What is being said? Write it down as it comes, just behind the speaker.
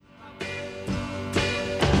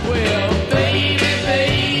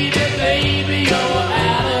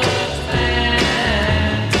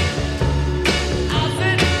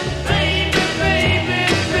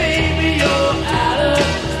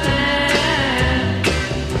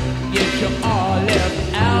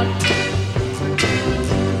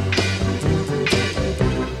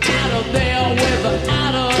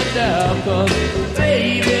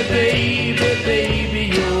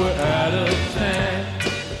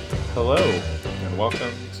Hello, and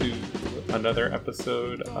welcome to another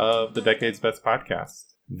episode of the Decade's Best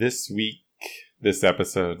Podcast. This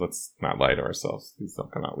episode, let's not lie to ourselves, these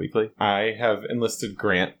don't come out weekly. I have enlisted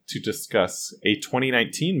Grant to discuss a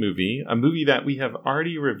 2019 movie, a movie that we have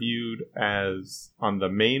already reviewed as on the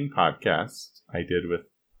main podcast I did with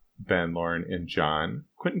Ben, Lauren, and John.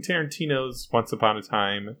 Quentin Tarantino's Once Upon a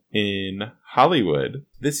Time in Hollywood.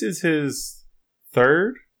 This is his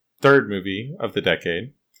third movie of the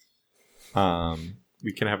decade.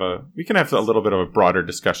 We can have a little bit of a broader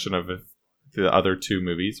discussion of the other two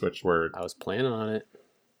movies, which were... I was planning on it.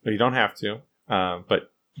 You don't have to.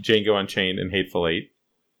 But Django Unchained and Hateful Eight.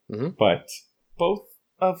 Mm-hmm. But both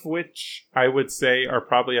of which I would say are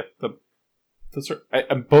probably at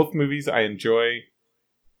both movies I enjoy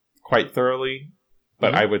quite thoroughly,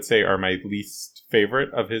 but I would say are my least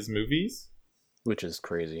favorite of his movies. Which is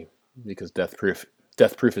crazy, because Death Proof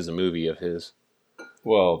is a movie of his.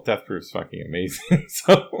 Well, Death Proof's fucking amazing.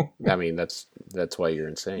 So I mean, that's why you're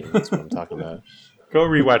insane. That's what I'm talking about. Go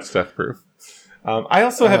rewatch Death Proof. I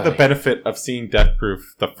also have the benefit of seeing Death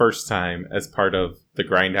Proof the first time as part of the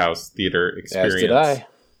Grindhouse theater experience. As did I.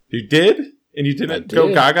 You did? And you didn't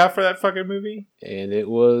go gaga for that fucking movie? And it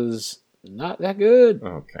was not that good.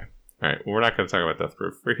 Okay. All right. Well, we're not going to talk about Death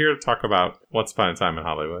Proof. We're here to talk about Once Upon a Time in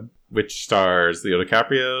Hollywood, which stars Leo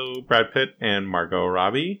DiCaprio, Brad Pitt, and Margot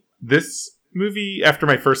Robbie. This movie, after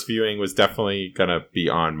my first viewing, was definitely going to be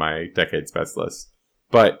on my Decade's Best list.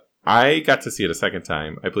 But I got to see it a second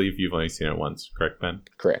time. I believe you've only seen it once, correct, Ben?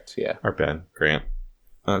 Correct, yeah. Or Ben, Grant.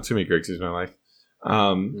 Too many Gregs in my life.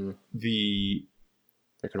 There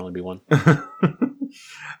can only be one.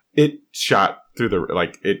 It shot through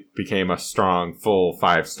it became a strong, full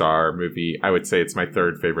 5-star movie. I would say it's my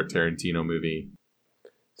third favorite Tarantino movie.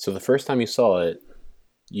 So the first time you saw it,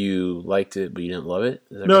 you liked it, but you didn't love it?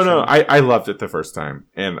 No. I loved it the first time,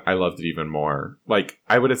 and I loved it even more. Like,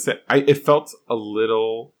 I would have said, it felt a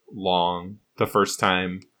little long the first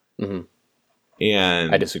time. Mm-hmm.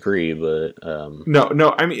 And I disagree, but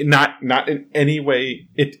no. I mean, not in any way.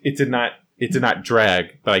 It did not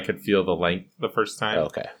drag, but I could feel the length the first time. Oh,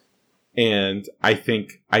 okay. And I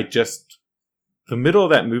think the middle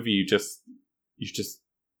of that movie, you just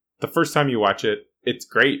the first time you watch it, it's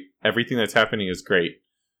great. Everything that's happening is great,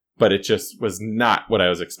 but it just was not what I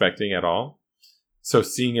was expecting at all. So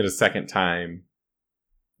seeing it a second time,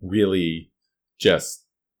 really just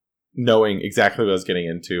knowing exactly what I was getting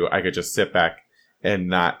into, I could just sit back and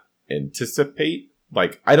not anticipate.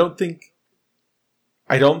 Like, I don't think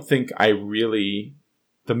I really...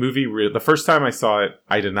 The first time I saw it,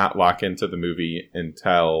 I did not lock into the movie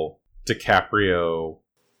until DiCaprio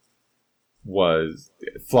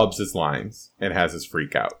flubs his lines and has his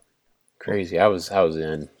freak out. Crazy. I was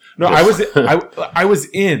in. No, I was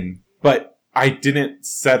in, but I didn't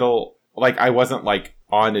settle. Like, I wasn't like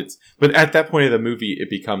on its. But at that point of the movie, it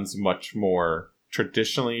becomes much more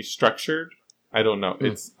traditionally structured. I don't know.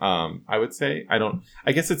 It's I would say I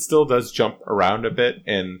guess it still does jump around a bit,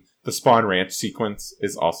 and the Spawn Ranch sequence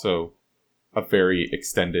is also a very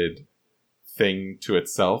extended thing to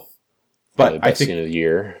itself. But I think scene of the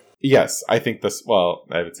year. Yes, I think I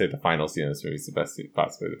would say the final scene of this movie is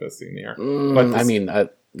possibly the best scene in the year. But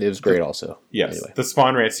it was great also. Yes, anyway. The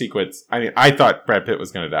Spawn Ranch sequence. I mean, I thought Brad Pitt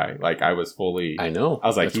was going to die. Like, I was fully... I know. I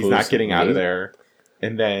was like, he's not getting out of there.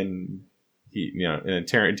 And then and then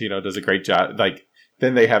Tarantino does a great job. Like,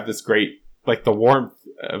 then they have this great, like, the warmth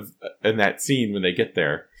in that scene when they get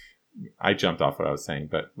there. I jumped off what I was saying,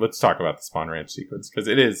 but let's talk about the Spawn Ranch sequence, because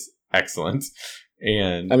it is excellent.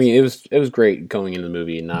 And I mean, it was great going into the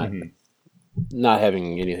movie and not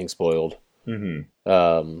having anything spoiled.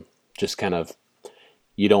 Mm-hmm. Just kind of,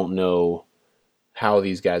 you don't know how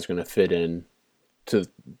these guys are going to fit in to,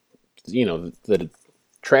 the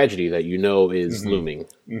tragedy that is looming,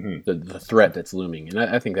 the threat that's looming. And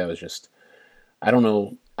I think that was just, I don't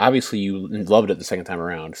know. Obviously, you loved it the second time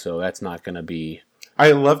around, so that's not going to be.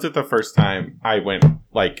 I loved it the first time. I went,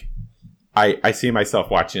 like, I see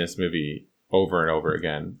myself watching this movie over and over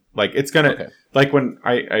again. Like, it's gonna, like when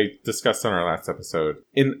I discussed on our last episode,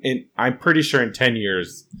 I'm pretty sure in 10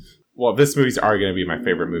 years, well, this movie's are going to be my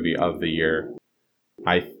favorite movie of the year.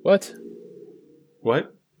 What?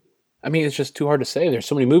 I mean, it's just too hard to say. There's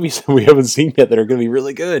so many movies that we haven't seen yet that are going to be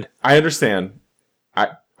really good. I understand.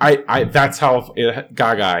 I that's how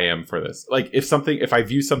gaga I am for this. Like, if I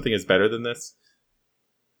view something as better than this,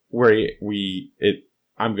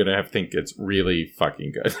 I'm gonna think it's really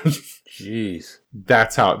fucking good. Jeez.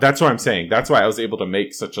 That's what I'm saying. That's why I was able to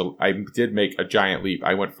I did make a giant leap.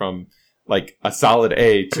 I went from like a solid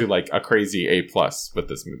A to like a crazy A+ with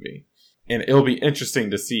this movie. And it'll be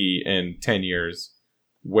interesting to see in 10 years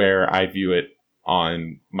where I view it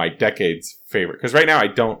on my decade's favorite. Because right now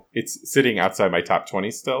it's sitting outside my top 20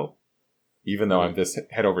 still, even though I'm this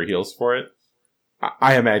head over heels for it.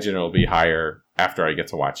 I imagine it'll be higher after I get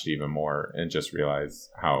to watch it even more and just realize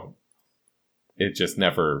how it just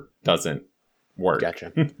never doesn't work.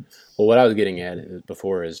 Gotcha. Well, what I was getting at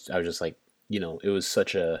before is I was just like, it was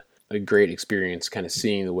such a great experience kind of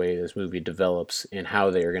seeing the way this movie develops and how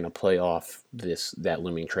they are going to play off that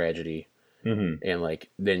looming tragedy. Mm-hmm. And like,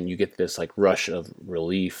 then you get this like rush of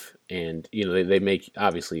relief and, they make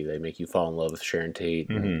you fall in love with Sharon Tate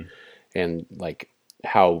and like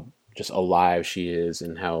how just alive she is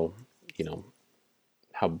and how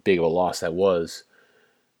big of a loss that was.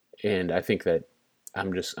 And I think that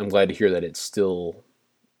I'm glad to hear that it still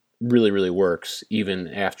really, really works even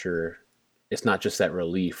after it's not just that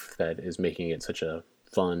relief that is making it such a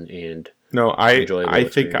fun and enjoyable I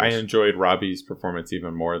think I enjoyed Robbie's performance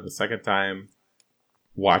even more the second time.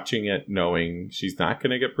 Watching it, knowing she's not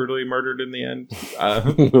going to get brutally murdered in the end,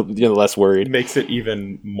 less worried, makes it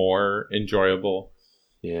even more enjoyable.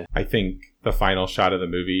 Yeah, I think the final shot of the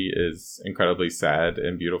movie is incredibly sad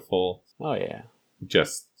and beautiful. Oh yeah,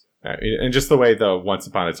 just the way the Once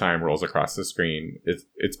Upon a Time rolls across the screen,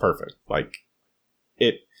 it's perfect. Like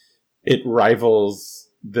it rivals.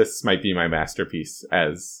 This might be my masterpiece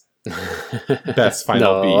as best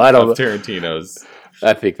final beat of Tarantino's.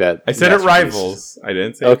 I think that I said it rivals. I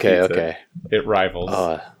didn't say okay. It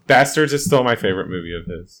rivals. Bastards is still my favorite movie of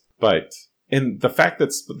his, but in the fact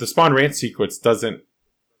that the Spawn Ranch sequence doesn't,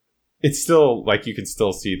 it's still like you can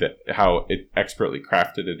still see that how expertly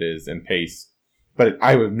crafted it is and paced. But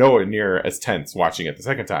I was nowhere near as tense watching it the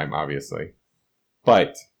second time, obviously.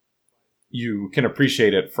 But you can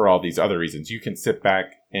appreciate it for all these other reasons. You can sit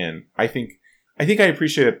back and I think I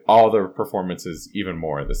appreciated all the performances even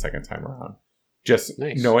more the second time around. Just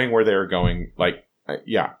knowing where they were going, like,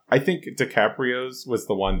 I think DiCaprio's was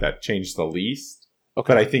the one that changed the least. Okay.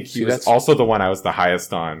 But I think he was also the one I was the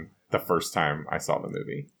highest on the first time I saw the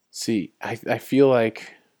movie. See, I feel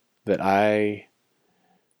like that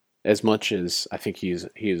as much as I think he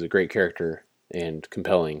is a great character and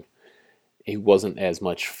compelling, he wasn't as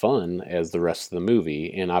much fun as the rest of the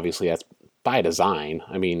movie. And obviously that's by design.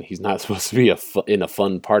 I mean, he's not supposed to be in a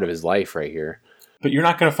fun part of his life right here. But you're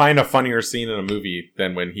not going to find a funnier scene in a movie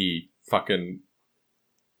than when he fucking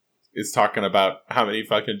is talking about how many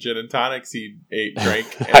fucking gin and tonics he drank.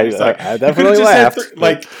 And I definitely laughed.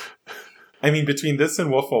 Between this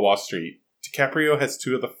and Wolf of Wall Street, DiCaprio has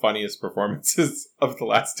two of the funniest performances of the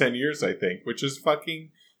last 10 years, I think, which is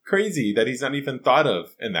fucking crazy that he's not even thought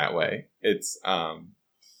of in that way. It's, but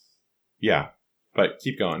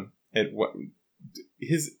keep going.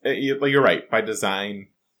 You're right. By design,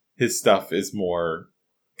 his stuff is more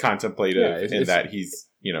contemplative in that he's,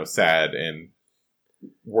 sad and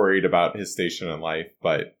worried about his station in life,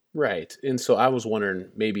 but... Right. And so I was wondering,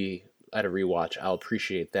 maybe at a rewatch, I'll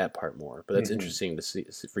appreciate that part more. But that's interesting to see,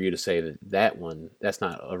 for you to say that one, that's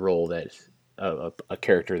not a role that, a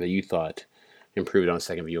character that you thought improved on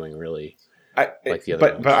second viewing, really. Like the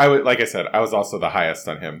other ones. But I would, like I said, I was also the highest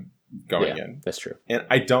on him going in. That's true. And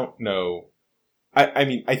I don't know...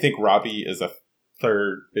 I think Robbie is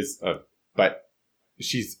but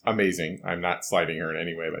she's amazing. I'm not slighting her in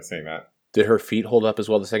any way by saying that. Did her feet hold up as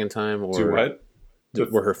well the second time? Or do what?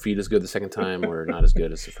 Were her feet as good the second time or not as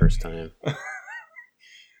good as the first time?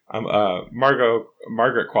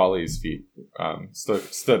 Margaret Qualley's feet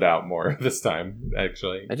stood out more this time,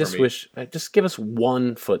 actually. I just wish... just give us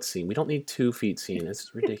one foot scene. We don't need 2 feet scene.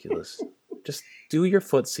 It's ridiculous. Just do your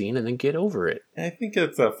foot scene and then get over it. I think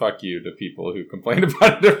it's a fuck you to people who complain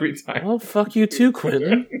about it every time. Well, fuck you too,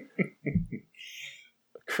 Quentin.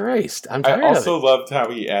 Christ, I'm tired of it. I also loved how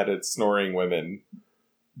he added snoring women,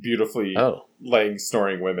 beautifully laying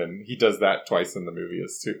snoring women. He does that twice in the movie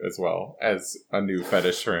as well, as a new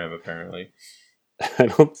fetish for him, apparently. I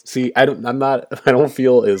don't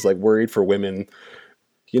feel as like worried for women.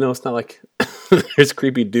 It's not like there's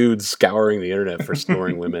creepy dudes scouring the internet for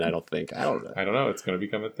snoring women. I don't know. I don't know. It's going to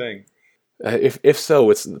become a thing. If so,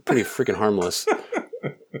 it's pretty freaking harmless.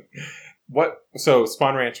 So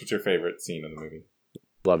Spawn Ranch was your favorite scene in the movie?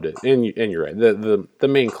 Loved it, and you're right. The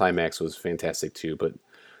main climax was fantastic too. But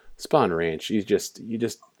Spawn Ranch, you get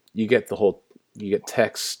the whole, you get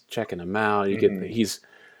Tex checking him out. You get and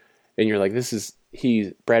you're like,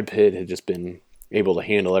 Brad Pitt had just been able to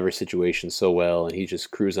handle every situation so well, and he's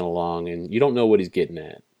just cruising along, and you don't know what he's getting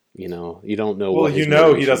at. You don't know. Well, he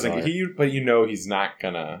doesn't. But he's not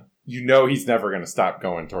gonna. He's never gonna stop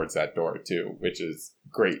going towards that door too, which is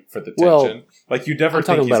great for the tension. Like you never. I'm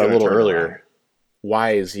talking about a little earlier.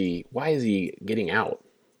 Why is he getting out?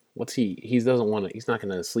 What's he doesn't want to. He's not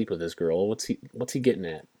going to sleep with this girl. What's he getting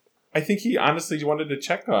at? I think he honestly wanted to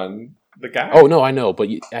check on the guy. Oh no, I know, but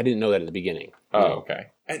I didn't know that at the beginning. Oh, No. okay.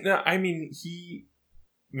 And, no, I mean,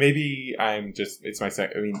 maybe I'm just, it's my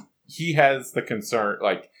second. I mean, he has the concern,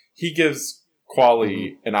 like, he gives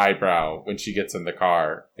Quali an eyebrow when she gets in the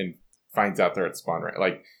car and finds out they're at Spawn, right?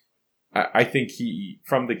 Like, I think he,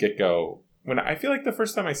 from the get-go, I feel like the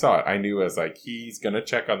first time I saw it, I knew as, like, he's going to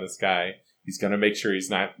check on this guy. He's going to make sure he's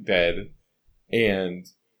not dead. And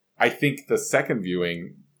I think the second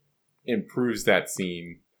viewing improves that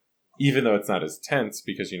scene, even though it's not as tense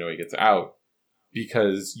because, he gets out,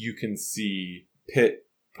 because you can see Pitt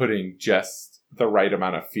putting just the right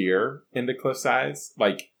amount of fear into Cliff's eyes.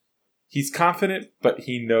 Like, he's confident, but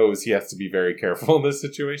he knows he has to be very careful in this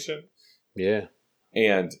situation. Yeah.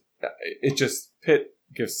 And Pitt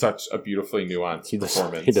gives such a beautifully nuanced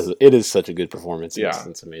performance. He does. It is such a good performance. Yeah.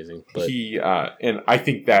 It's amazing. But and I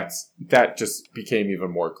think that just became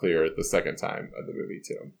even more clear the second time of the movie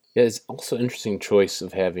too. Yeah, it's also an interesting choice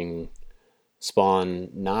of having Spawn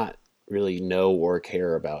not really know or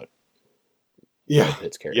care about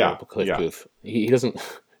Pitt's character, Cliff Booth. He doesn't.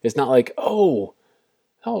 It's not like, oh,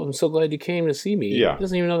 I'm so glad you came to see me. Yeah. He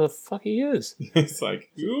doesn't even know who the fuck he is. It's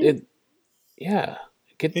like, who? Yeah.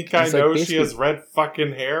 Think I know she has red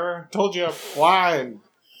fucking hair? Told you I'm blind.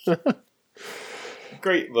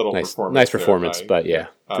 Great little performance. Nice performance, but yeah,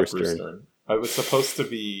 Bruce Dern. It was supposed to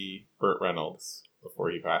be Burt Reynolds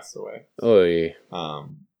before he passed away. Oh yeah.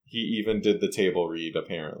 He even did the table read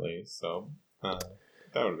apparently, so that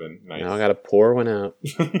would have been nice. Now I gotta pour one out.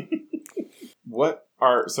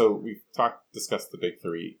 So we've discussed the big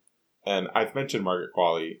three, and I've mentioned Margaret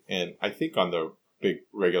Qualley, and I think on the big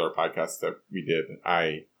regular podcast that we did,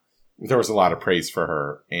 there was a lot of praise for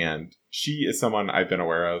her, and she is someone I've been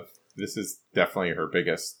aware of. This is definitely her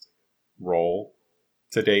biggest role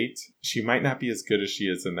to date. She might not be as good as she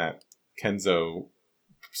is in that Kenzo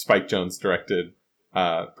Spike Jonze directed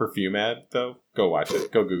perfume ad, though. Go watch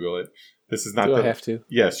it. Go Google it. This is not. Do I have to?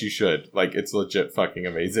 Yes, you should. Like, it's legit fucking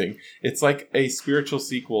amazing. It's like a spiritual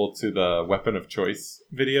sequel to the Weapon of Choice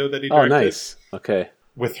video that he directed. Oh, nice. Okay.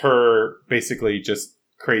 With her basically just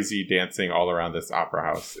crazy dancing all around this opera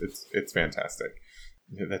house. It's fantastic.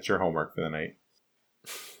 That's your homework for the night.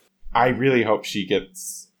 I really hope she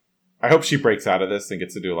breaks out of this and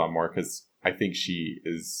gets to do a lot more, because I think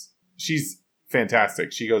she's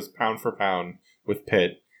fantastic. She goes pound for pound with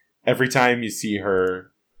Pitt. Every time you see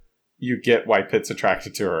her, you get why Pitt's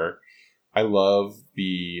attracted to her. I love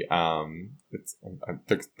the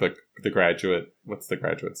Graduate. What's the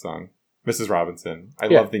Graduate song? Mrs. Robinson. I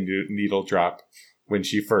love the needle drop when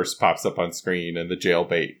she first pops up on screen, and the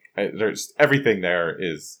jailbait. There's everything there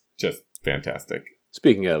is just fantastic.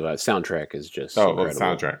 Speaking of soundtrack, is just incredible. The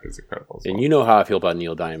soundtrack is incredible as well. And you know how I feel about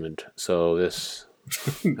Neil Diamond, so this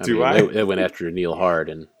it went after Neil hard,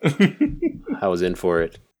 and I was in for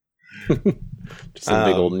it. Just a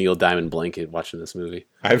big old Neil Diamond blanket watching this movie.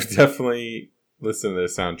 I've definitely listened to the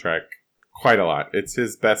soundtrack quite a lot. It's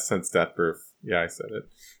his best since Death Proof. Yeah, I said it.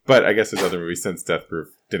 But I guess his other movies since Death Proof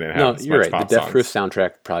didn't have as much you're right. pop The Death songs. Proof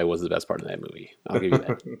soundtrack probably was the best part of that movie. I'll give you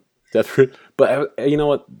that. Death Proof. But you know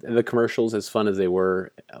what? The commercials, as fun as they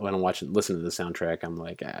were, when I'm listen to the soundtrack, I'm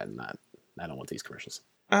like, I don't want these commercials.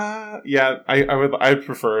 Yeah, I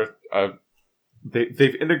prefer.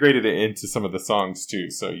 They've integrated it into some of the songs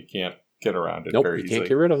too, so you can't get around it very easily. You can't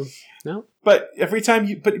get rid of them. No. But every time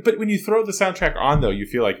but when you throw the soundtrack on, though, you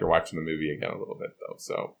feel like you're watching the movie again a little bit, though.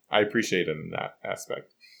 So I appreciate it in that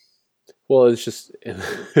aspect. Well, it's just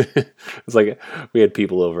it's like we had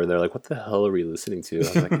people over, and they're like, "What the hell are we listening to?" I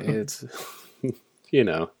was like, "It's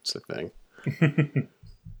it's a thing."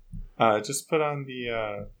 Just put on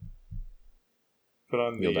the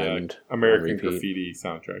Diamond American Graffiti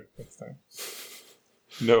soundtrack next time.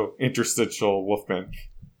 No interstitial Wolfman.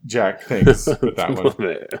 Jack, thanks with that one.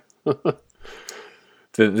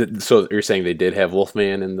 So you're saying they did have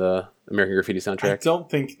Wolfman in the American Graffiti soundtrack? I don't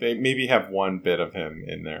think they maybe have one bit of him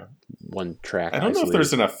in there. One track. I don't know if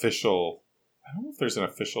there's an official. It's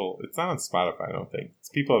not on Spotify, I don't think.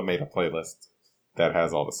 People have made a playlist that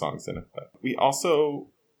has all the songs in it. But we also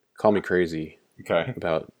Call Me Crazy. Okay.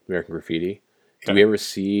 About American Graffiti. Okay. Do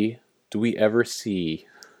we ever see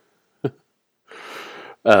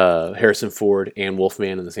Harrison Ford and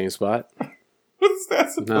Wolfman in the same spot? What's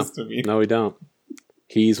that supposed to mean? No, we don't.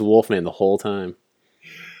 He's Wolfman the whole time.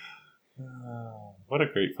 What a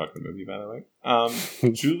great fucking movie, by the way.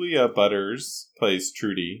 Julia Butters plays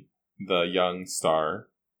Trudy, the young star.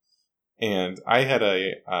 And I had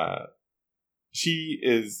I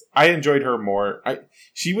enjoyed her more.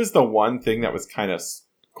 She was the one thing that was kind of,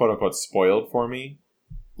 quote unquote, spoiled for me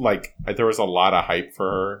like there was a lot of hype for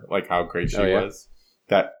her, like how great she was.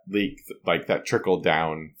 That leaked, like that trickled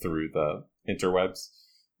down through the interwebs,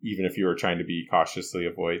 even if you were trying to be cautiously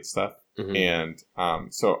avoid stuff. Mm-hmm.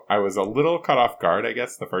 And so I was a little caught off guard, I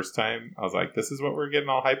guess, the first time. I was like, this is what we're getting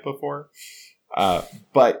all hyped before.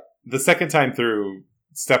 But the second time through,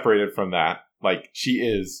 separated from that, like she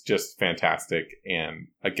is just fantastic. And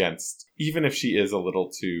against, even if she is a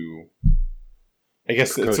little too, I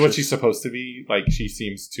guess it's what she's supposed to be. Like she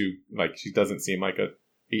seems to, like she doesn't seem like a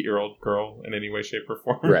 8-year-old girl in any way, shape, or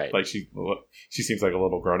form. Right. Like she seems like a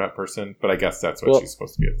little grown-up person, but I guess that's what she's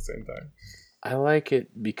supposed to be at the same time. I like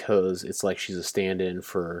it because it's like she's a stand-in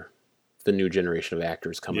for the new generation of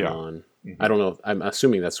actors coming on. Mm-hmm. I don't know. I'm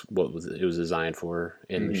assuming that's what it was designed for,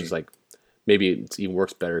 and mm-hmm. she's like, maybe it even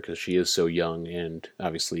works better because she is so young, and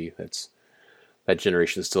obviously that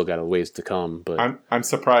generation has still got a ways to come. But I'm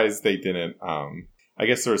surprised they didn't. I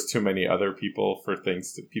guess there was too many other people for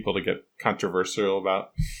people to get controversial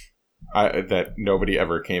about. That nobody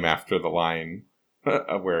ever came after the line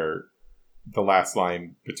where the last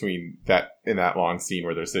line between that in that long scene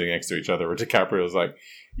where they're sitting next to each other, where DiCaprio was like,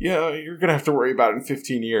 "Yeah, you're gonna have to worry about it in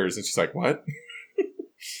 15 years," and she's like, "What?"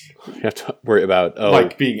 You have to worry about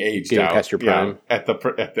like being aged out past your prime at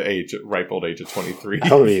the ripe old age of 23. I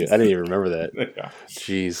didn't even remember that. Yeah.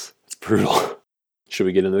 Jeez, it's brutal. Should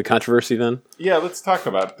we get into the controversy then? Yeah, let's talk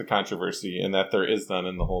about the controversy and that there is none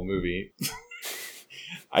in the whole movie.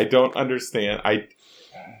 I don't understand. I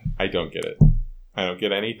don't get it. I don't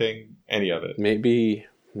get any of it.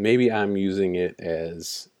 Maybe I'm using it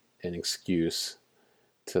as an excuse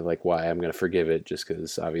to like why I'm going to forgive it, just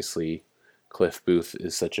because obviously Cliff Booth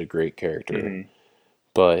is such a great character. Mm-hmm.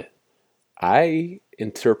 But I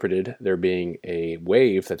interpreted there being a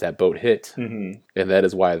wave that boat hit, mm-hmm. and that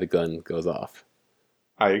is why the gun goes off.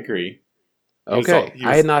 I agree. Okay.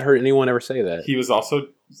 I had not heard anyone ever say that. He was also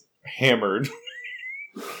hammered.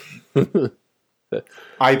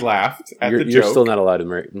 I laughed at the joke. You're still not allowed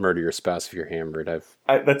to murder your spouse if you're hammered.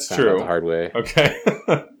 That's true. Out the hard way. Okay.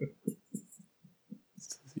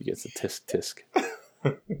 He gets a tisk.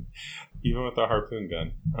 Even with a harpoon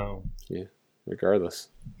gun. Oh. Yeah. Regardless.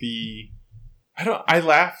 I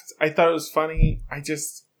laughed. I thought it was funny. I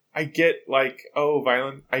get like, oh,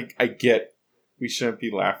 violent. I get we shouldn't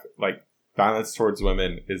be laughing. Like, violence towards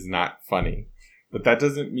women is not funny. But that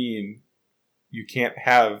doesn't mean you can't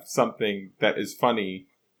have something that is funny,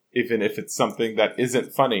 even if it's something that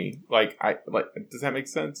isn't funny. Does that make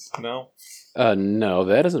sense? No? No,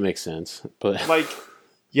 that doesn't make sense. But like,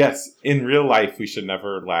 yes, in real life, we should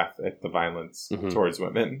never laugh at the violence mm-hmm. towards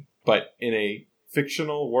women. But in a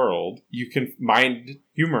fictional world, you can mind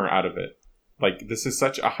humor out of it. Like, this is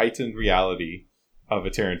such a heightened reality of a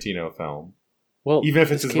Tarantino film. Well, even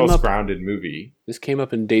if it's his most grounded movie. This came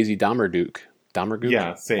up in Daisy Domergook.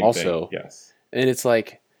 Yeah, same also, thing. Yes. And it's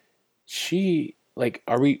like,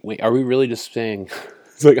 are we really just saying,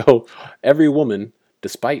 it's like, oh, every woman,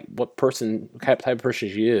 despite what type of person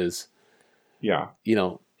she is, yeah,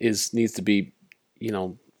 needs to be,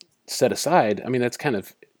 set aside. I mean, that's kind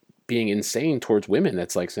of being insane towards women.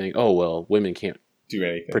 That's like saying, oh, well, women can't do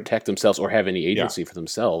anything, protect themselves or have any agency for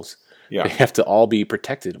themselves. Yeah. They have to all be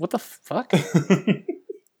protected. What the fuck?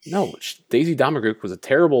 No, Daisy Domergook was a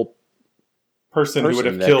terrible person who would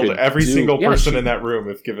have killed every single person in that room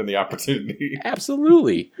if given the opportunity.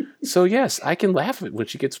 Absolutely. So yes, I can laugh at when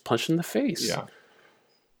she gets punched in the face. Yeah.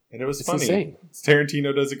 And it's funny. Insane.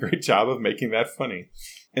 Tarantino does a great job of making that funny.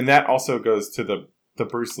 And that also goes to the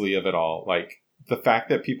Bruce Lee of it all. Like, the fact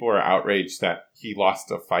that people are outraged that he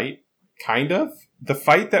lost a fight, kind of. The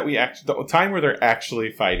fight that the time where they're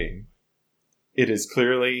actually fighting, it is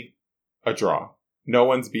clearly a draw. No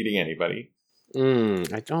one's beating anybody.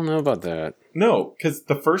 I don't know about that. No, because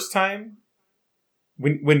the first time,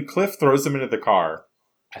 when Cliff throws him into the car,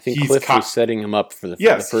 I think Cliff was setting him up for the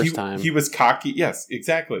first time. He was cocky. Yes,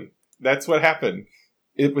 exactly. That's what happened.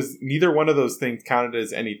 It was neither one of those things counted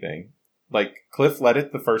as anything. Like, Cliff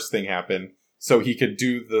let the first thing happen so he could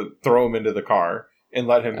throw him into the car and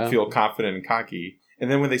let him feel confident and cocky. And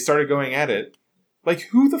then when they started going at it, like,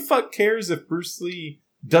 who the fuck cares if Bruce Lee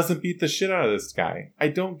doesn't beat the shit out of this guy? I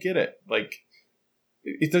don't get it. Like,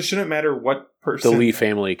 it shouldn't matter what person. The Lee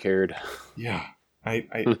family cared. Yeah,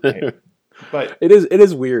 but it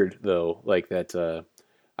is weird though. Like that.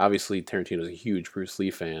 Obviously, Tarantino's a huge Bruce Lee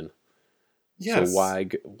fan. Yes. So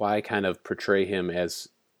why kind of portray him as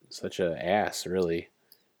such an ass? Really,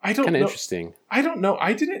 I don't know. Kind of interesting. I don't know.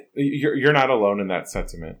 I didn't. You're not alone in that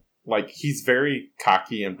sentiment. Like, he's very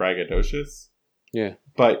cocky and braggadocious. Yeah,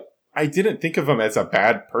 but I didn't think of him as a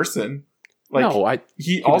bad person. Like, no,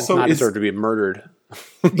 he also does not deserve to be murdered.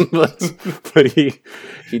 but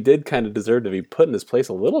he did kind of deserve to be put in his place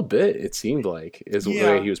a little bit. It seemed like is the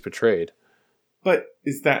way he was portrayed. But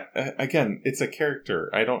is that again? It's a character.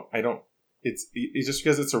 I don't. It's just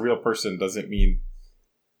because it's a real person doesn't mean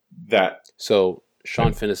that. So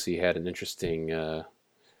Sean Fennessy had an interesting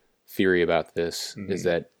theory about this. Mm-hmm. Is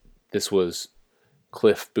that this was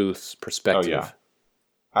Cliff Booth's perspective?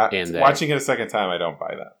 Oh yeah. And watching it a second time, I don't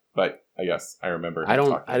buy that. But I guess I remember. I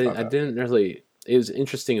didn't really. It was an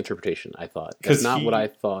interesting interpretation. I thought that's not what I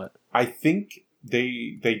thought. I think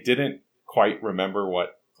they didn't quite remember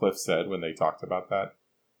what Cliff said when they talked about that.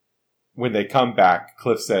 When they come back,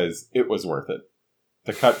 Cliff says it was worth it.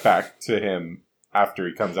 The cut back to him after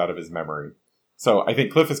he comes out of his memory. So I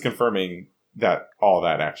think Cliff is confirming that all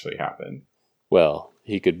that actually happened. Well,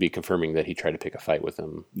 he could be confirming that he tried to pick a fight with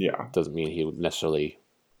him. Yeah, doesn't mean he would necessarily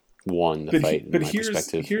won the fight. But here's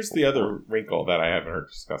the other wrinkle that I haven't heard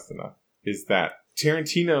discussed enough is that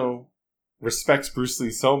Tarantino respects Bruce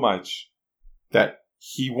Lee so much that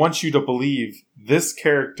he wants you to believe this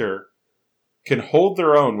character can hold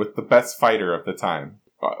their own with the best fighter of the time,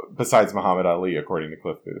 besides Muhammad Ali, according to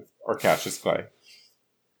Cliff Booth, or Cassius Clay.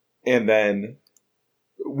 And then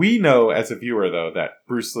we know as a viewer, though, that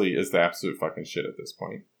Bruce Lee is the absolute fucking shit at this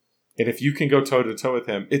point. And if you can go toe-to-toe with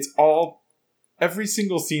him, it's all... Every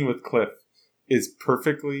single scene with Cliff is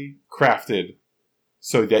perfectly crafted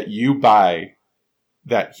so that you buy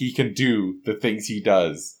that he can do the things he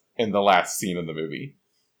does in the last scene of the movie.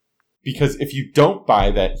 Because if you don't buy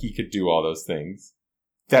that he could do all those things,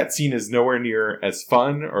 that scene is nowhere near as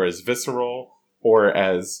fun or as visceral or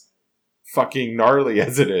as fucking gnarly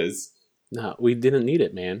as it is. No, we didn't need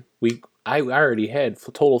it, man. I already had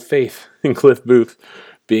total faith in Cliff Booth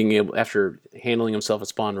being able, after handling himself at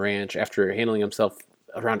Spawn Ranch, after handling himself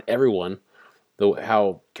around everyone,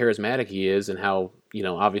 how charismatic he is and how,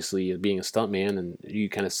 obviously being a stuntman and you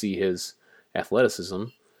kind of see his athleticism.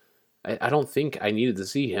 I don't think I needed to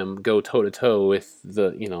see him go toe-to-toe with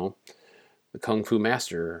the Kung Fu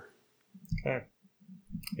master. Okay.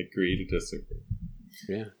 Agree to disagree.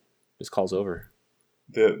 Yeah. This call's over.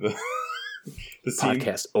 The scene,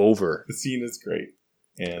 podcast over. The scene is great.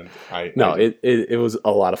 And it was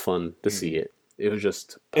a lot of fun to see it. It was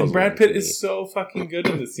just and Brad Pitt is so fucking good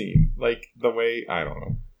in the scene. Like the way, I don't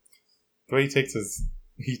know. The way he takes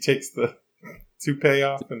the toupee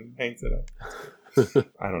off and hangs it up.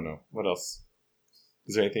 I don't know. What else?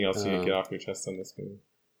 Is there anything else you can get off your chest on this movie?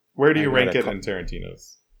 Where do you rank it in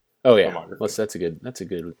Tarantino's? Oh yeah, that's a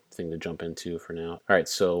good thing to jump into for now. All right,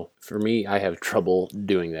 so for me, I have trouble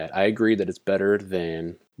doing that. I agree that it's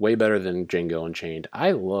way better than Django Unchained.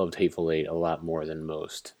 I loved Hateful Eight a lot more than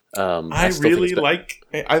most. I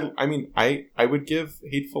would give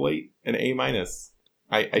Hateful Eight an A-.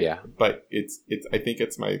 But it's I think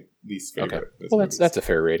it's my least favorite. Okay. Well, that's a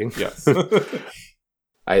fair rating. Yes.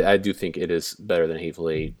 I do think it is better than Hateful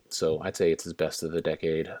Eight, so I'd say it's his best of the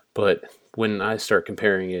decade. But when I start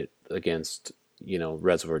comparing it against,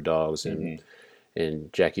 Reservoir Dogs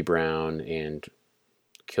and Jackie Brown and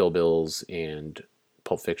Kill Bills and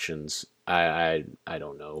Pulp Fictions, I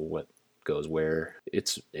don't know what goes where.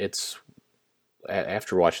 It's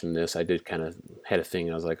after watching this, I did kind of had a thing.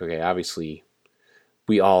 I was like, okay, obviously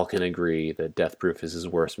we all can agree that Death Proof is his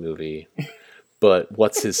worst movie, but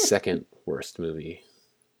what's his second worst movie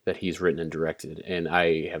that he's written and directed? And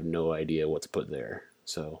I have no idea what to put there.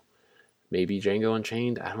 So maybe Django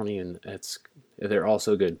Unchained. They're all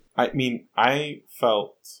so good. I mean, I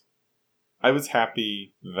was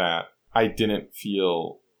happy that I didn't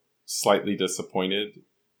feel slightly disappointed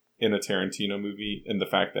in a Tarantino movie, in the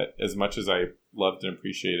fact that as much as I loved and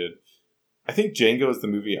appreciated, I think Django is the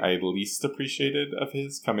movie I least appreciated of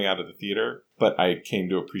his coming out of the theater, but I came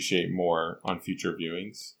to appreciate more on future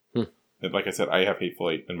viewings. And like I said, I have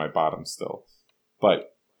Hateful Eight in my bottom still.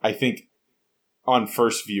 But I think on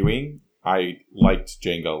first viewing, I liked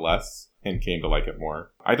Django less and came to like it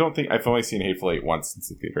more. I've only seen Hateful Eight once in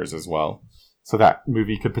the theaters as well. So that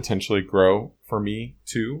movie could potentially grow for me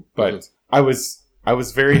too. But I was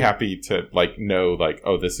very happy to know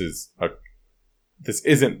oh, this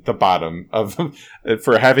isn't the bottom of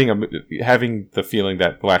for having the feeling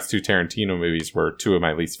that the last two Tarantino movies were two of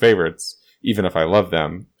my least favorites, even if I love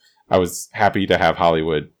them. I was happy to have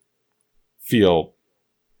Hollywood feel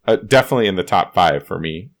definitely in the top 5 for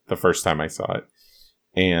me the first time I saw it.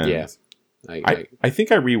 And yeah, I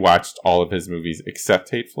think I rewatched all of his movies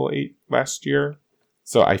except Hateful Eight last year.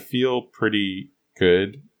 So I feel pretty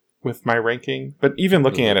good with my ranking. But even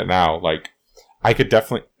looking at it now, I could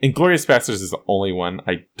definitely... Inglourious Basterds is the only one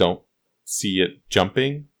I don't see it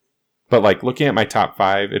jumping. But looking at my top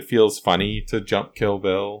 5, it feels funny to jump Kill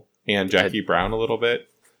Bill and Jackie Brown a little bit.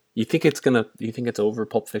 You think it's over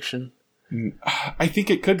Pulp Fiction? I think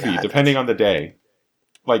it could be, depending on the day.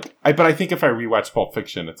 But I think if I rewatch Pulp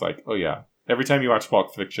Fiction, it's like, oh yeah. Every time you watch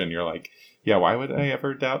Pulp Fiction, you're like, yeah, why would I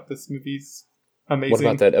ever doubt this movie's amazing? What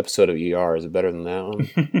about that episode of ER? Is it better than that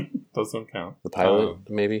one? Those don't count. The pilot,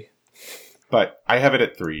 maybe? But I have it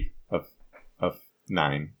at 3 of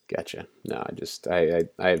 9. Gotcha. No,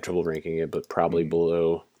 I have trouble ranking it, but probably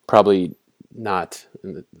below, probably not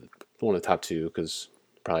in one of the top 2, because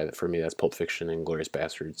probably for me that's Pulp Fiction and Inglourious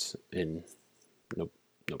Basterds in no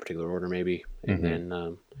particular order, maybe. And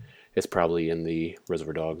then it's probably in the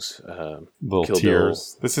Reservoir Dogs little Kill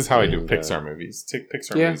tiers. Bill. This is how I do Pixar movies.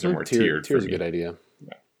 Pixar movies are more tiered. Tier's a good idea.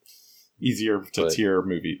 Yeah. Easier to tier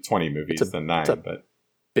 20 movies than 9, but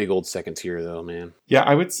big old second tier though, man. Yeah,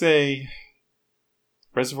 I would say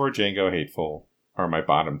Reservoir, Django, Hateful are my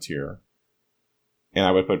bottom tier. And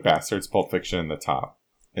I would put Bastards, Pulp Fiction in the top.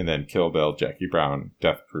 And then Kill Bill, Jackie Brown,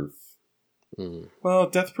 Death Proof. Well,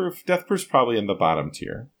 Death Proof's probably in the bottom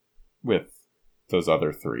tier with those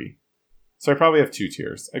other 3. So I probably have 2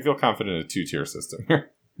 tiers. I feel confident in a 2-tier system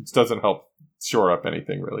here. Which doesn't help shore up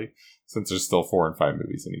anything, really, since there's still 4 and 5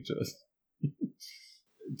 movies in each of this.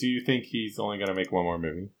 Do you think he's only going to make one more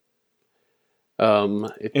movie?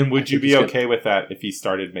 And would you be okay with that if he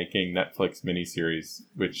started making Netflix miniseries,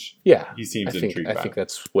 which he seems intrigued by? I think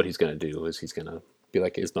that's what he's going to do, is he's going to be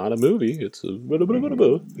like, it's not a movie, it's a...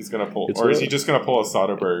 He's going to pull... Or is he just going to pull a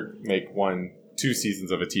Soderbergh, make 2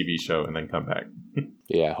 seasons of a TV show, and then come back?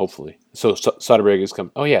 Yeah, hopefully. So Soderbergh is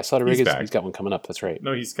coming... Oh yeah, Soderbergh he's got one coming up, that's right.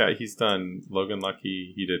 No, he's done Logan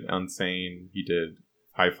Lucky, he did Unsane, he did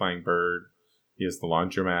High Flying Bird, he has The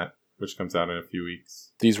Laundromat, which comes out in a few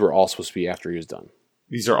weeks. These were all supposed to be after he was done.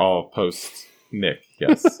 These are all post Nick,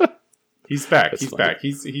 yes. He's back. He's back.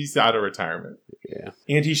 He's out of retirement. Yeah.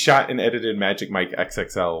 And he shot and edited Magic Mike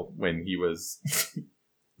XXL when he was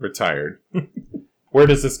retired. Where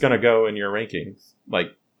does this going to go in your rankings?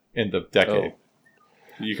 Like, in the decade?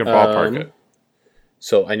 You can ballpark it.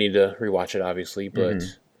 So I need to rewatch it, obviously, but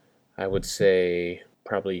I would say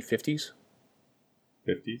probably 50s.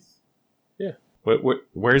 50s? Yeah.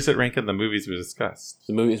 Where does it rank in the movies we discussed?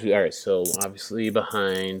 The movies, all right, so obviously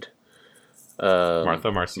behind...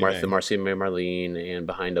 Martha, Marcy May, Marlene, and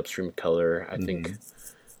behind Upstream Color. I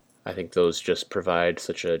think those just provide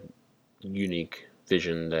such a unique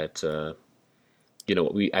vision that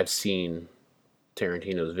I've seen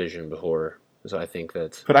Tarantino's vision before, so I think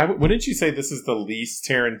that. But wouldn't you say this is the least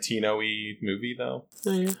Tarantino-y movie though?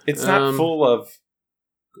 Yeah. It's not full of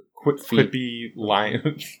quippy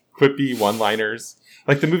one-liners.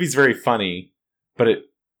 Like the movie's very funny, but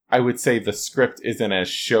I would say the script isn't as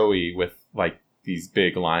showy with like these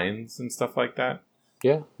big lines and stuff like that.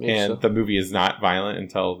 Yeah, and the movie is not violent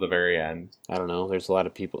until the very end. I don't know. There's a lot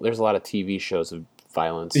of TV shows of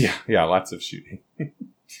violence. Yeah, lots of shooting.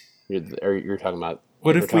 You're talking about.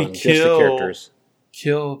 What if we kill the characters?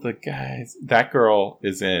 Kill the guys. That girl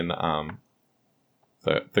is in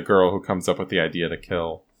the girl who comes up with the idea to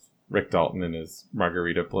kill Rick Dalton in his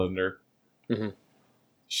margarita blender. Mm-hmm.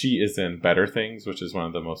 She is in Better Things, which is one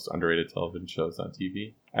of the most underrated television shows on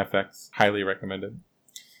TV. FX, highly recommended.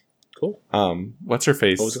 Cool. What's her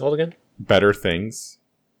face? What was it called again? Better Things.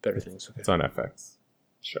 Better Things. Okay. It's on FX.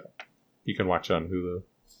 Sure. You can watch it on Hulu.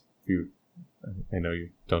 I know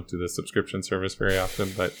you don't do the subscription service very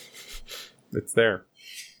often, but it's there.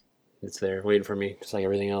 It's there, waiting for me, just like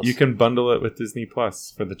everything else. You can bundle it with Disney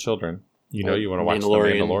Plus for the children. You want to watch The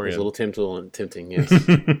Mandalorian. It's a little tempting, yes.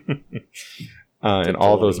 And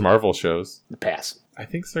all those Marvel shows. Pass. I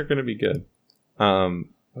think they're going to be good.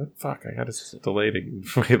 Fuck, I got to delay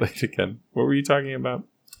it again. What were you talking about?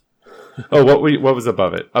 Oh, what was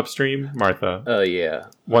above it? Upstream, Martha. Yeah.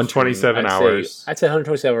 127 hours. I'd say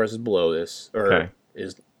 127 hours is below this, or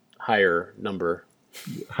is higher number.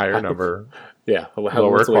 Higher number. Yeah.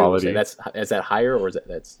 Lower quality. Is that higher, or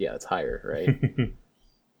that's higher, right?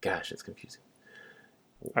 Gosh, it's confusing.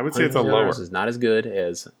 I would say it's a lower. Is not as good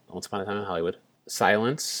as Once Upon a Time in Hollywood.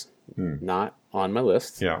 Silence, not on my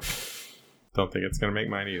list. Yeah. Don't think it's going to make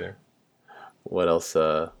mine either. What else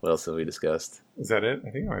have we discussed? Is that it? I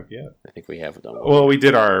think that might be it. I think we have done. Well, we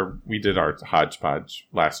did our hodgepodge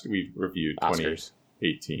last. We reviewed Oscars.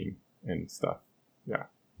 2018 and stuff. Yeah.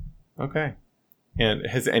 Okay. And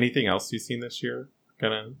has anything else you've seen this year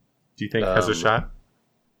do you think has a shot?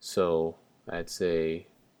 So I'd say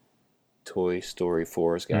Toy Story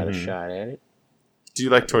 4's got a shot at it. Do you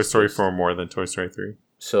like Toy Story 4 more than Toy Story 3?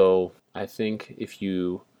 So I think if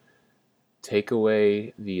you take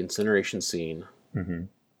away the incineration scene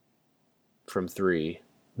from 3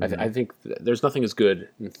 I think there's nothing as good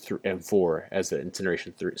in 4 as the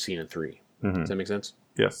incineration scene in 3. Does that make sense?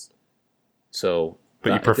 Yes. So,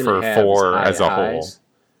 but you prefer 4 as a whole.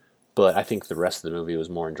 But I think the rest of the movie was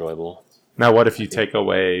more enjoyable. Now, what if you take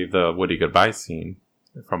away the Woody goodbye scene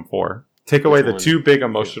from 4? Take away the 2 big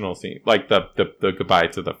emotional scenes, like the goodbye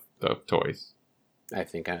to the toys. I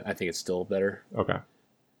think it's still better. Okay.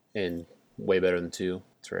 And way better than 2.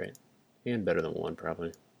 That's right. And better than 1,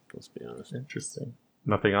 probably. Let's be honest. Interesting.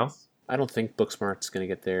 Nothing else? I don't think Booksmart's going to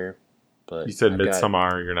get there. But you said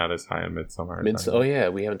Midsommar. You're not as high on Midsommar. Oh, yeah.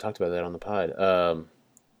 We haven't talked about that on the pod.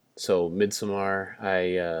 So, Midsommar,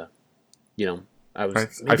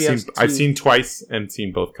 I've seen twice and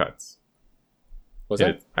seen both cuts. What's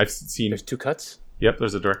that? I've seen. There's 2 cuts? Yep,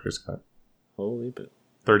 there's a director's cut. Holy boo.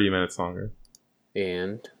 30 minutes longer.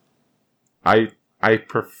 And I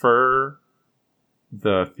prefer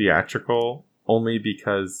the theatrical only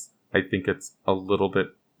because I think it's a little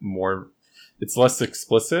bit more. It's less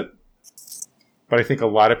explicit, but I think a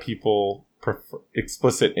lot of people prefer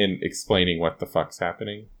explicit in explaining what the fuck's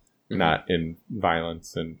happening, not in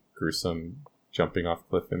violence and gruesome jumping off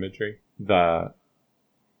cliff imagery.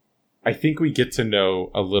 I think we get to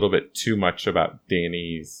know a little bit too much about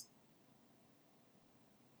Danny's.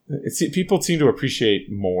 People seem to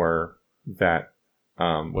appreciate more that.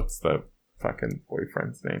 What's the fucking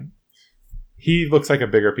boyfriend's name? He looks like a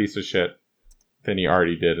bigger piece of shit than he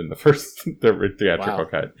already did in the theatrical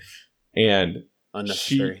cut, and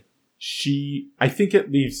unnecessary. I think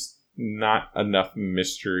it leaves not enough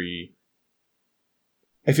mystery.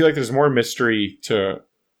 I feel like there's more mystery to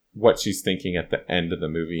what she's thinking at the end of the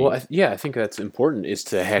movie. Well, I think that's important, is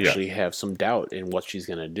to actually have some doubt in what she's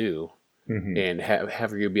going to do, and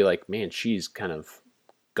have her be like, man, she's kind of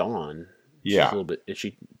gone. Yeah. She's a little bit, is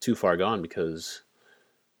she too far gone? Because,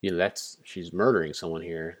 she's murdering someone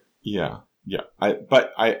here. Yeah. Yeah. I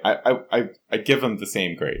give them the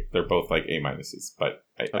same grade. They're both like A minuses, but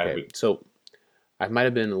I would. So I might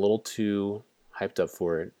have been a little too hyped up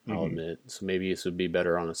for it, I'll admit. So maybe this would be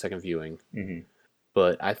better on a second viewing.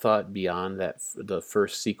 But I thought beyond that, the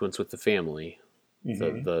first sequence with the family,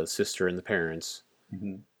 the sister and the parents,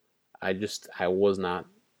 I was not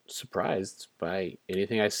surprised by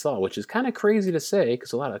anything I saw, which is kind of crazy to say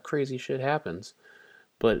because a lot of crazy shit happens.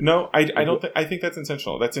 But no, I don't. I think that's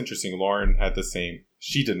intentional. That's interesting. Lauren had the same.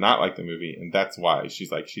 She did not like the movie, and that's why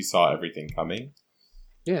she's like she saw everything coming.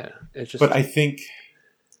 Yeah, it's just. But I think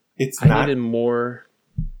it's I not. needed more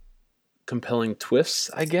compelling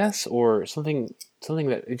twists, I guess, or something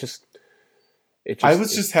that it just. I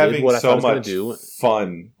was just having so much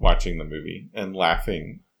fun watching the movie and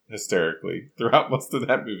laughing hysterically throughout most of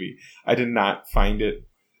that movie. I did not find it.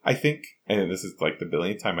 I think, and this is like the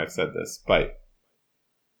billionth time I've said this, but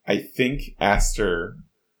I think Aster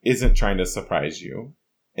isn't trying to surprise you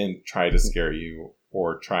and try to scare you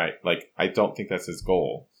or I don't think that's his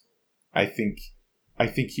goal. I think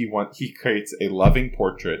he creates a loving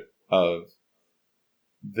portrait of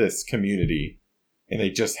this community, and they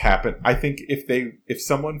just happen. I think if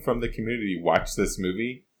someone from the community watched this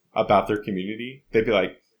movie about their community, they'd be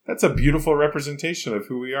like, that's a beautiful representation of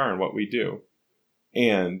who we are and what we do.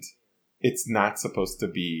 And it's not supposed to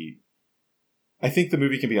be. I think the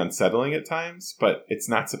movie can be unsettling at times, but it's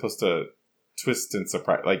not supposed to twist and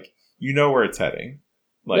surprise. Like, you know where it's heading.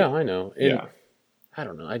 Yeah, I know. I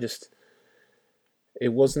don't know.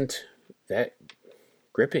 It wasn't that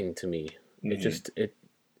gripping to me. It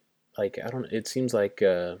seems like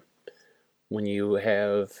when you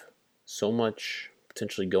have so much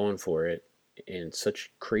potentially going for it in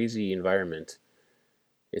such crazy environment,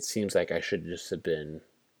 it seems like I should just have been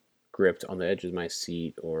gripped on the edge of my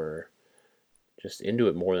seat or just into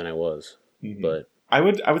it more than I was. But I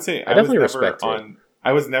would say I definitely respect it.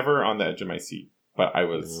 I was never on the edge of my seat, but I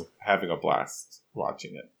was having a blast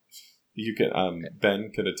watching it. You can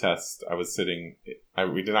Ben could attest. I was sitting.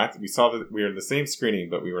 We saw that we were in the same screening,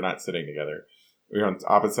 but we were not sitting together. We were on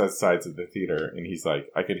opposite sides of the theater, and he's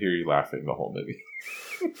like, "I could hear you laughing the whole movie."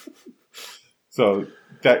 So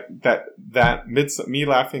me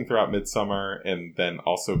laughing throughout Midsommar, and then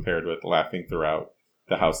also paired with laughing throughout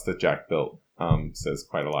The House That Jack Built, says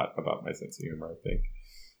quite a lot about my sense of humor, I think.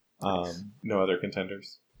 No other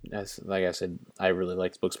contenders? Like I said, I really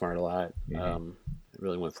liked Booksmart a lot. I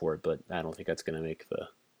really went for it, but I don't think that's going to make the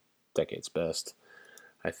decade's best.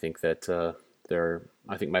 I think that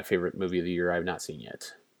I think my favorite movie of the year I've not seen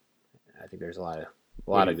yet. I think there's a lot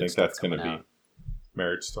of good stuff. That's going to be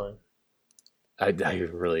Marriage Story? I'm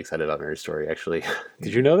really excited about Marriage Story, actually.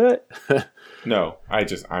 Did you know that? No, I'm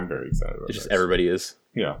very excited about it. Everybody is.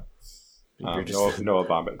 Yeah. Noah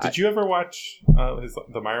Baumbach. Did you ever watch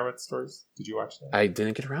the Meyerowitz stories? Did you watch that? I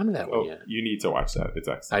didn't get around to that one yet. You need to watch that. It's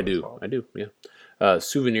excellent. I do. Yeah.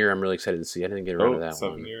 Souvenir, I'm really excited to see. I didn't get around to that one.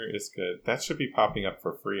 Souvenir is good. That should be popping up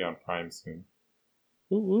for free on Prime soon.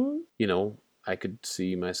 You know, I could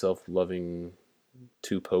see myself loving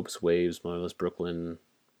Two Popes, Waves, Motherless Brooklyn,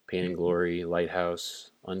 Pain and Glory,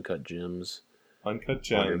 Lighthouse, Uncut Gems.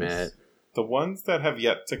 The ones that have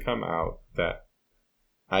yet to come out that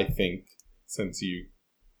I think, since you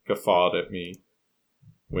guffawed at me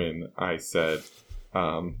when I said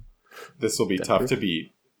this will be tough to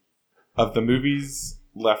beat, of the movies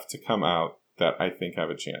left to come out that I think have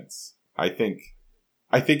a chance. I think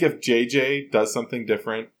if JJ does something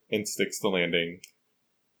different and sticks the landing,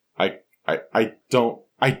 I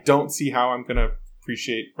don't see how I'm gonna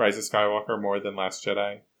appreciate Rise of Skywalker more than Last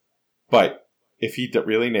Jedi. But if he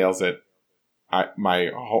really nails it,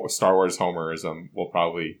 my Star Wars homerism will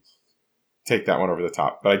probably take that one over the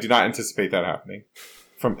top. But I do not anticipate that happening.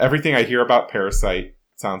 From everything I hear about Parasite, it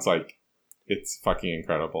sounds like it's fucking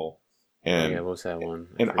incredible. And what was that one?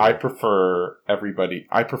 I prefer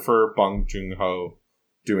Bong Joon-ho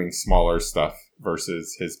doing smaller stuff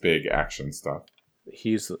versus his big action stuff.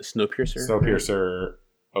 He's Snowpiercer.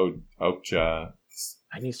 Okja.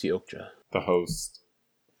 I need to see Okja. The Host,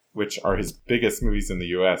 which are his biggest movies in the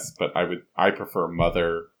U.S., but I prefer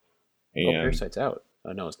Mother. And Parasite's out.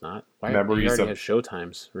 Oh, no, it's not. Why? Memories we already have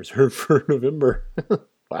showtimes reserved for November.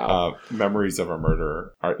 Wow. Memories of a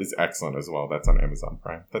Murder is excellent as well. That's on Amazon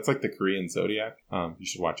Prime. That's like the Korean Zodiac. You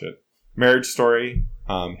should watch it. Marriage Story,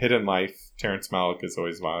 Hidden Life. Terrence Malick is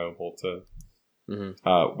always viable to.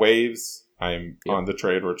 Mm-hmm. Waves. I'm on the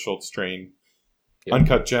trade or Schultz train. Yep.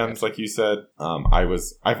 Uncut Gems, like you said.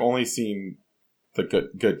 I've only seen the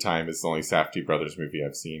Good Time. Is the only Safdie brothers movie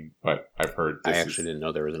I've seen, but I've heard. I actually didn't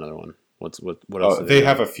know there was another one. What else? They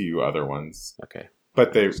have a few other ones. Okay,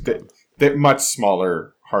 but they're much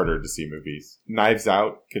smaller, harder to see movies. Knives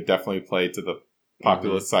Out could definitely play to the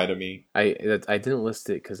populist side of me. I didn't list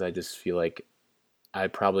it because I just feel like I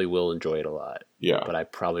probably will enjoy it a lot. Yeah, but I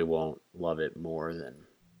probably won't love it more than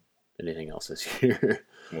anything else this year.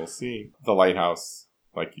 We'll see. The Lighthouse,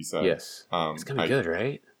 like you said. Yes, it's gonna be good,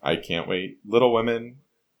 right? I can't wait. Little Women.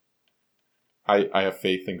 I have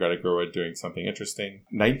faith in Greta Gerwig doing something interesting.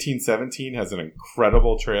 1917 has an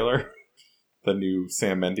incredible trailer. The new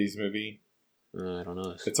Sam Mendes movie. I don't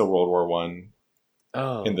know this. It's a World War One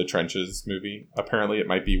in the trenches movie. Apparently it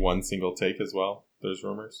might be one single take as well. There's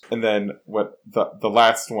rumors. And then what the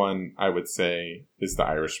last one I would say is The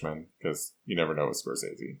Irishman, because you never know with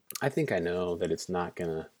Scorsese. I think I know that it's not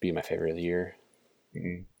gonna be my favorite of the year.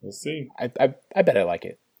 Mm-hmm. We'll see. I bet I like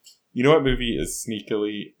it. You know what movie is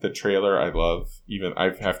sneakily the trailer I love? Even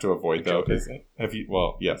I have to avoid though.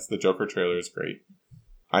 Yes, the Joker trailer is great.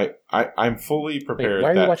 I'm fully prepared. Wait,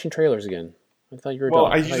 why are you watching trailers again? I thought you were. Well,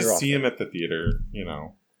 I just see them at the theater. You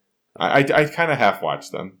know, I kind of half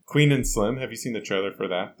watch them. Queen and Slim. Have you seen the trailer for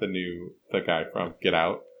that? The guy from Get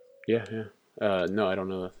Out. Yeah. No, I don't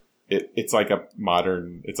know that. It's like a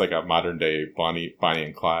modern day Bonnie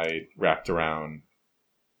and Clyde wrapped around.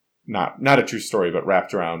 Not a true story, but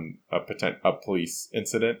wrapped around a police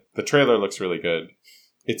incident. The trailer looks really good.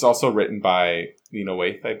 It's also written by Lena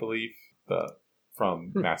Waithe, I believe,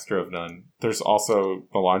 from Master of None. There's also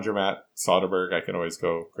The Laundromat, Soderbergh, I can always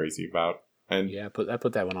go crazy about. And yeah, I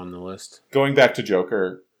put that one on the list. Going back to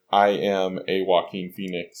Joker, I am a Joaquin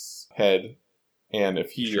Phoenix head, and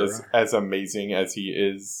if he is as amazing as he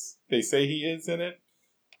is, they say he is in it,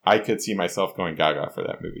 I could see myself going gaga for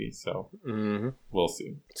that movie. So We'll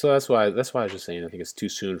see. So that's why I was just saying I think it's too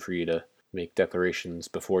soon for you to make declarations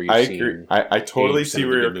before you've seen. I agree. I totally see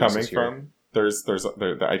where you're coming from.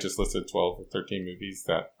 I just listed 12 or 13 movies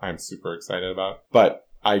that I'm super excited about, but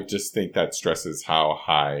I just think that stresses how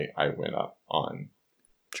high I went up on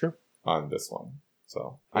this one.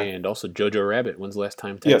 So and also Jojo Rabbit. When's the last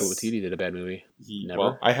time Taika Waititi did a bad movie? Never.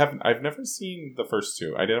 Well, I've never seen the first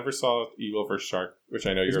two. I never saw Eagle vs. Shark, which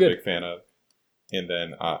I know you're a big fan of, and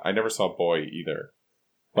then I never saw Boy either.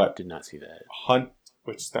 But I did not see that. Hunt,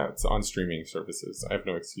 which that's on streaming services. I have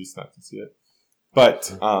no excuse not to see it.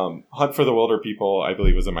 But Hunt for the Wilder People, I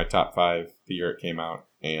believe, was in my top 5 the year it came out,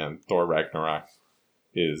 and Thor Ragnarok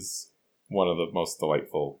is one of the most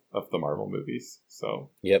delightful of the Marvel movies. So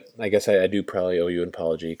yep, I guess I do probably owe you an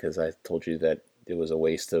apology because I told you that it was a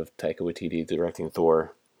waste of Taika Waititi directing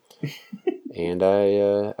Thor, and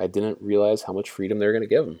I didn't realize how much freedom they're going to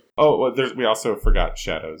give him. Oh, well, we also forgot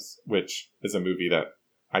Shadows, which is a movie that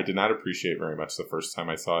I did not appreciate very much the first time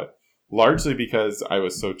I saw it, largely because I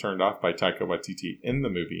was so turned off by Taika Waititi in the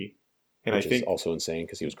movie, and which is also insane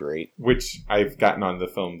because he was great. Which I've gotten on the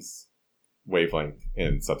film's wavelength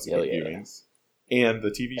in subsequent viewings. And the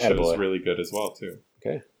TV show is really good as well, too.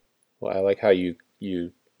 Okay. Well, I like how you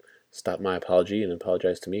stopped my apology and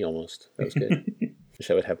apologized to me almost. That was good. Wish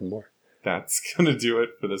that would happen more. That's going to do it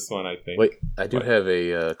for this one, I think. Wait, I do have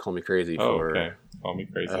a Call Me Crazy for... okay. Call Me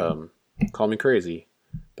Crazy. Call Me Crazy.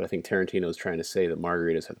 But I think Tarantino is trying to say that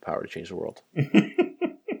margaritas have the power to change the world.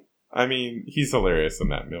 I mean, he's hilarious in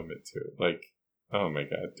that moment, too. Like, oh my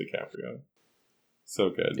God, DiCaprio. So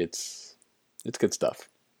good. It's good stuff.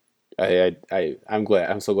 I'm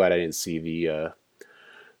so glad I didn't see the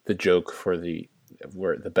joke for the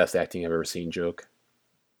best acting I've ever seen joke.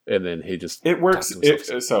 And then he just... It works.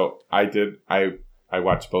 So I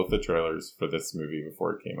watched both the trailers for this movie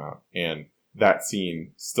before it came out. And that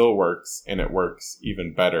scene still works. And it works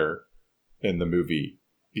even better in the movie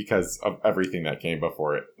because of everything that came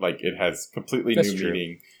before it. Like, it has completely new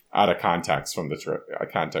meaning out of context from the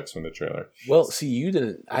trailer. Well, see,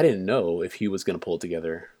 I didn't know if he was going to pull it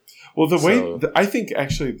together. Well, I think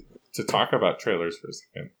actually, to talk about trailers for a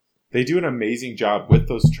second, they do an amazing job with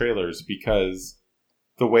those trailers because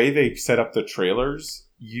the way they set up the trailers,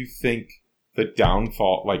 you think the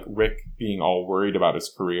downfall, like Rick being all worried about his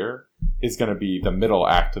career, is going to be the middle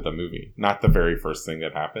act of the movie, not the very first thing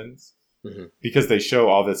that happens. Mm-hmm. Because they show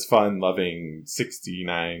all this fun-loving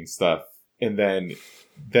 69 stuff, and then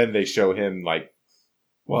they show him like,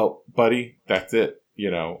 well, buddy, that's it.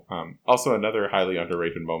 Also another highly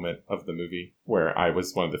underrated moment of the movie where I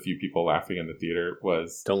was one of the few people laughing in the theater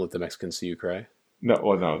was... Don't let the Mexicans see you cry. No,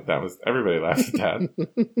 that was... Everybody laughed at that.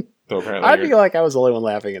 So apparently I feel like I was the only one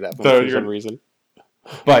laughing at that point for some reason.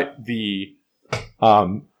 But the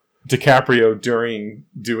DiCaprio doing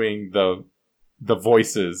the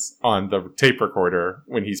voices on the tape recorder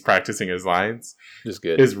when he's practicing his lines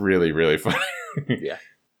is really, really funny. Yeah.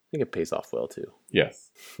 I think it pays off well, too.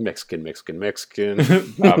 Yes. Mexican. Spanish.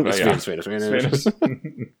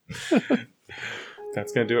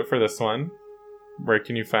 That's going to do it for this one. Where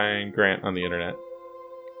can you find Grant on the internet?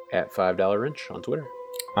 At $5 Wrench on Twitter.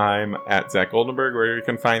 I'm at Zach Goldenberg, where you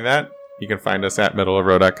can find that. You can find us at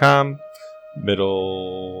middleofrow.com,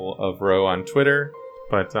 Middle of Row on Twitter.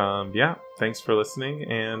 But yeah, thanks for listening,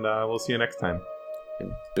 and we'll see you next time.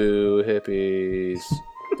 And boo hippies.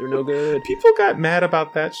 They're no good. People got mad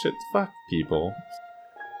about that shit. Fuck people.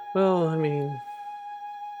 Well, I mean,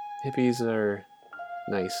 hippies are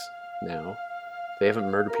nice now. They haven't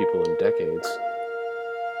murdered people in decades.